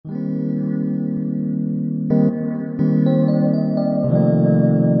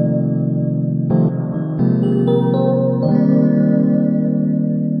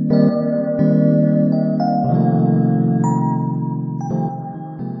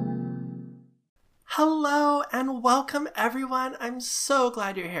Hello and welcome everyone. I'm so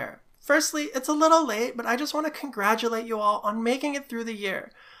glad you're here. Firstly, it's a little late, but I just want to congratulate you all on making it through the year.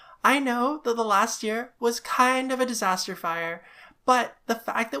 I know that the last year was kind of a disaster fire, but the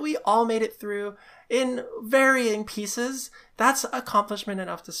fact that we all made it through in varying pieces, that's accomplishment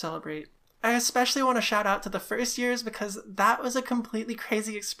enough to celebrate. I especially want to shout out to the first years because that was a completely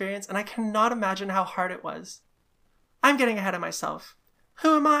crazy experience and I cannot imagine how hard it was. I'm getting ahead of myself.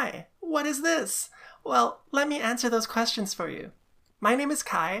 Who am I? What is this? Well, let me answer those questions for you. My name is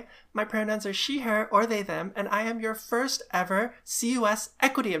Kai, my pronouns are she, her, or they, them, and I am your first ever CUS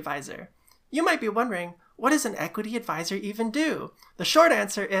Equity Advisor. You might be wondering, what does an Equity Advisor even do? The short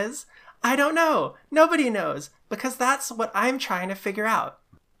answer is, I don't know. Nobody knows, because that's what I'm trying to figure out.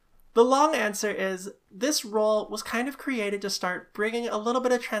 The long answer is, this role was kind of created to start bringing a little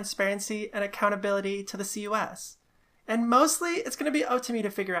bit of transparency and accountability to the CUS. And mostly, it's going to be up to me to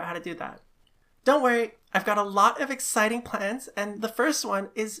figure out how to do that. Don't worry, I've got a lot of exciting plans, and the first one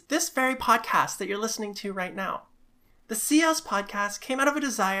is this very podcast that you're listening to right now. The CS podcast came out of a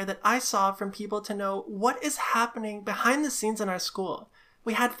desire that I saw from people to know what is happening behind the scenes in our school.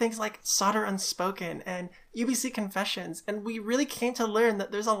 We had things like Solder Unspoken and UBC Confessions, and we really came to learn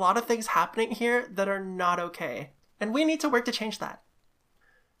that there's a lot of things happening here that are not okay, and we need to work to change that.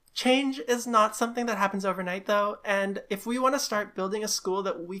 Change is not something that happens overnight though, and if we want to start building a school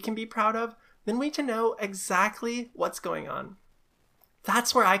that we can be proud of, then we need to know exactly what's going on.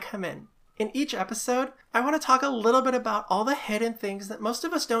 That's where I come in. In each episode, I want to talk a little bit about all the hidden things that most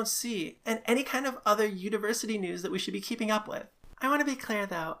of us don't see and any kind of other university news that we should be keeping up with. I want to be clear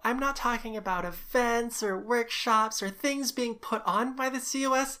though, I'm not talking about events or workshops or things being put on by the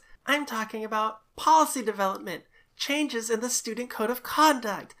CUS. I'm talking about policy development, changes in the Student Code of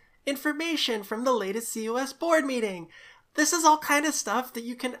Conduct, information from the latest CUS board meeting. This is all kind of stuff that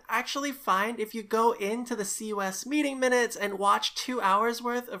you can actually find if you go into the CUS meeting minutes and watch 2 hours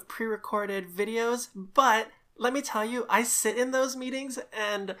worth of pre-recorded videos. But let me tell you, I sit in those meetings,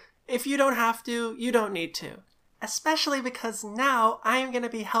 and if you don't have to, you don't need to. Especially because now I am going to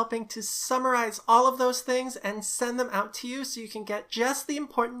be helping to summarize all of those things and send them out to you so you can get just the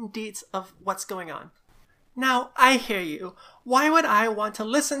important deets of what's going on. Now, I hear you. Why would I want to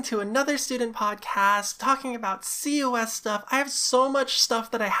listen to another student podcast talking about CUS stuff? I have so much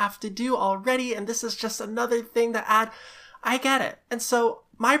stuff that I have to do already, and this is just another thing to add. I get it. And so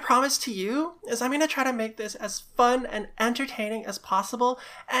my promise to you is I'm going to try to make this as fun and entertaining as possible.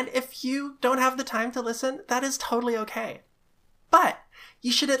 And if you don't have the time to listen, that is totally okay. But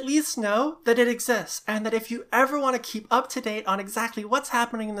you should at least know that it exists, and that if you ever want to keep up to date on exactly what's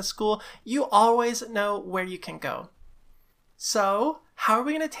happening in the school, you always know where you can go. So, how are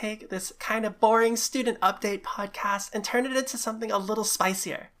we going to take this kind of boring student update podcast and turn it into something a little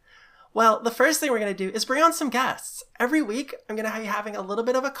spicier? Well, the first thing we're going to do is bring on some guests. Every week, I'm going to be having a little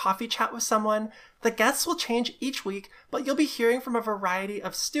bit of a coffee chat with someone. The guests will change each week, but you'll be hearing from a variety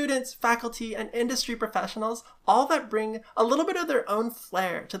of students, faculty, and industry professionals, all that bring a little bit of their own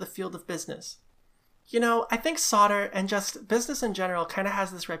flair to the field of business. You know, I think Solder and just business in general kind of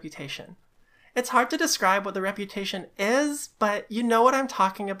has this reputation. It's hard to describe what the reputation is, but you know what I'm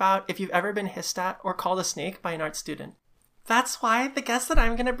talking about if you've ever been hissed at or called a snake by an art student. That's why the guests that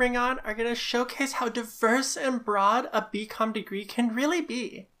I'm going to bring on are going to showcase how diverse and broad a BCom degree can really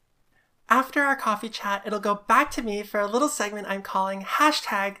be. After our coffee chat, it'll go back to me for a little segment I'm calling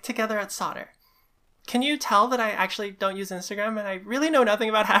 #TogetherAtSolder. Can you tell that I actually don't use Instagram and I really know nothing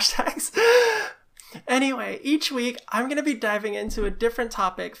about hashtags? Anyway, each week I'm going to be diving into a different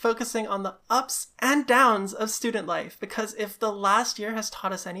topic, focusing on the ups and downs of student life, because if the last year has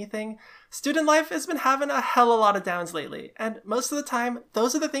taught us anything, student life has been having a hell of a lot of downs lately, and most of the time,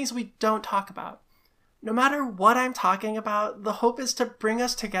 those are the things we don't talk about. No matter what I'm talking about, the hope is to bring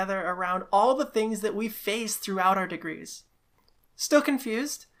us together around all the things that we face throughout our degrees. Still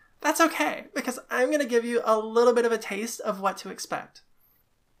confused? That's okay, because I'm going to give you a little bit of a taste of what to expect.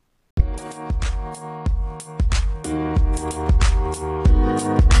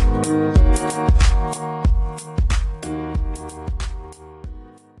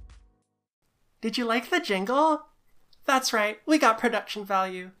 Did you like the jingle? That's right, we got production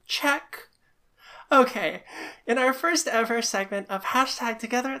value. Check. Okay, in our first ever segment of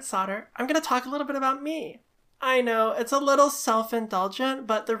 #TogetherAtSolder, I'm going to talk a little bit about me. I know, it's a little self-indulgent,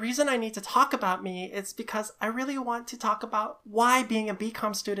 but the reason I need to talk about me is because I really want to talk about why being a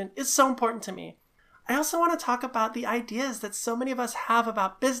BCom student is so important to me. I also want to talk about the ideas that so many of us have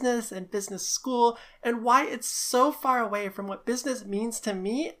about business and business school and why it's so far away from what business means to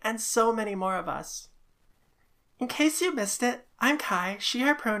me and so many more of us. In case you missed it, I'm Kai, she,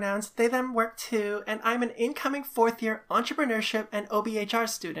 her pronouns, they, them, work too, and I'm an incoming fourth-year entrepreneurship and OBHR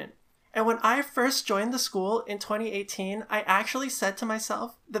student. And when I first joined the school in 2018, I actually said to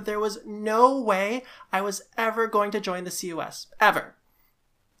myself that there was no way I was ever going to join the CUS. Ever.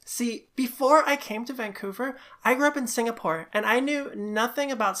 See, before I came to Vancouver, I grew up in Singapore, and I knew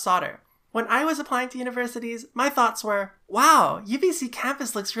nothing about solder. When I was applying to universities, my thoughts were, wow, UBC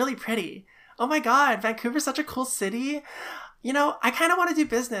campus looks really pretty. Oh my god, Vancouver's such a cool city. You know, I kind of want to do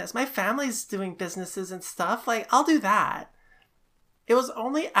business. My family's doing businesses and stuff. I'll do that. It was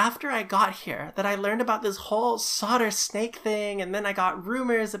only after I got here that I learned about this whole solder snake thing, and then I got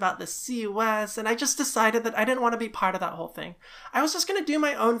rumors about the CUS, and I just decided that I didn't want to be part of that whole thing. I was just going to do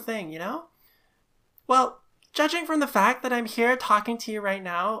my own thing, you know? Well, judging from the fact that I'm here talking to you right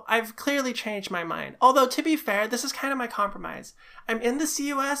now, I've clearly changed my mind. Although, to be fair, this is kind of my compromise. I'm in the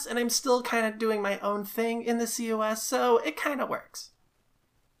CUS, and I'm still kind of doing my own thing in the CUS, so it kind of works.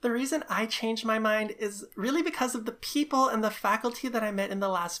 The reason I changed my mind is really because of the people and the faculty that I met in the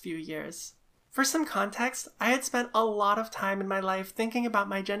last few years. For some context, I had spent a lot of time in my life thinking about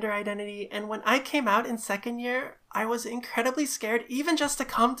my gender identity, and when I came out in second year, I was incredibly scared even just to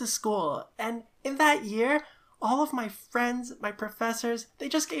come to school. And in that year, all of my friends, my professors, they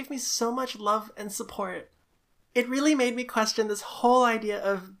just gave me so much love and support. It really made me question this whole idea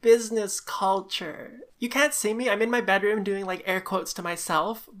of business culture. You can't see me, I'm in my bedroom doing air quotes to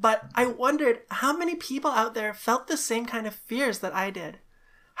myself, but I wondered how many people out there felt the same kind of fears that I did.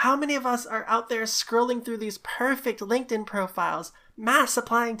 How many of us are out there scrolling through these perfect LinkedIn profiles, mass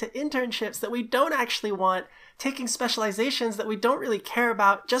applying to internships that we don't actually want, taking specializations that we don't really care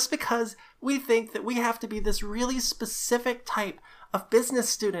about just because we think that we have to be this really specific type of business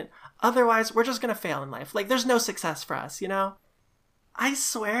student. Otherwise, we're just going to fail in life. There's no success for us, you know? I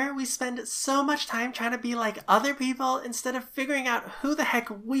swear we spend so much time trying to be like other people instead of figuring out who the heck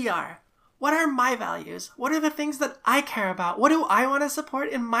we are. What are my values? What are the things that I care about? What do I want to support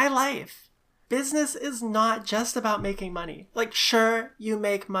in my life? Business is not just about making money. Sure, you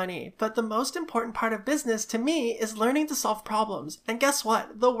make money, but the most important part of business to me is learning to solve problems. And guess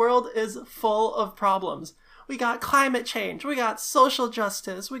what? The world is full of problems. We got climate change, we got social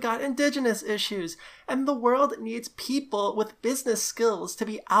justice, we got indigenous issues, and the world needs people with business skills to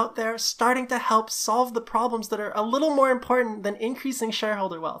be out there starting to help solve the problems that are a little more important than increasing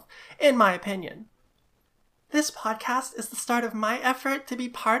shareholder wealth, in my opinion. This podcast is the start of my effort to be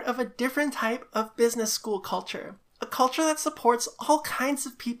part of a different type of business school culture. A culture that supports all kinds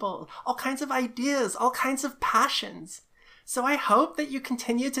of people, all kinds of ideas, all kinds of passions. So I hope that you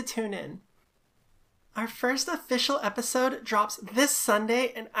continue to tune in. Our first official episode drops this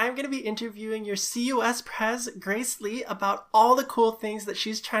Sunday, and I'm going to be interviewing your CUS Pres, Grace Lee, about all the cool things that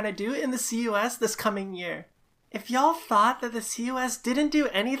she's trying to do in the CUS this coming year. If y'all thought that the CUS didn't do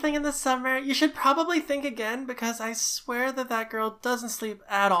anything in the summer, you should probably think again, because I swear that girl doesn't sleep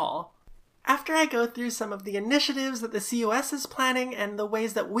at all. After I go through some of the initiatives that the CUS is planning and the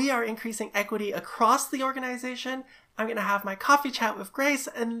ways that we are increasing equity across the organization, I'm going to have my coffee chat with Grace,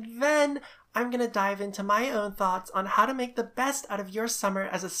 and then I'm going to dive into my own thoughts on how to make the best out of your summer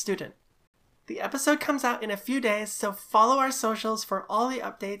as a student. The episode comes out in a few days, so follow our socials for all the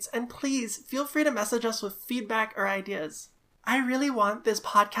updates, and please feel free to message us with feedback or ideas. I really want this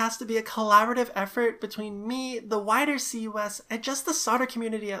podcast to be a collaborative effort between me, the wider CUS, and just the solder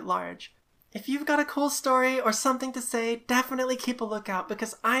community at large. If you've got a cool story or something to say, definitely keep a lookout,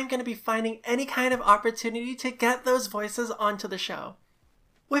 because I'm going to be finding any kind of opportunity to get those voices onto the show.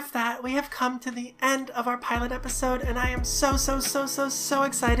 With that, we have come to the end of our pilot episode, and I am so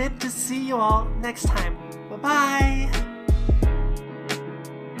excited to see you all next time. Bye-bye!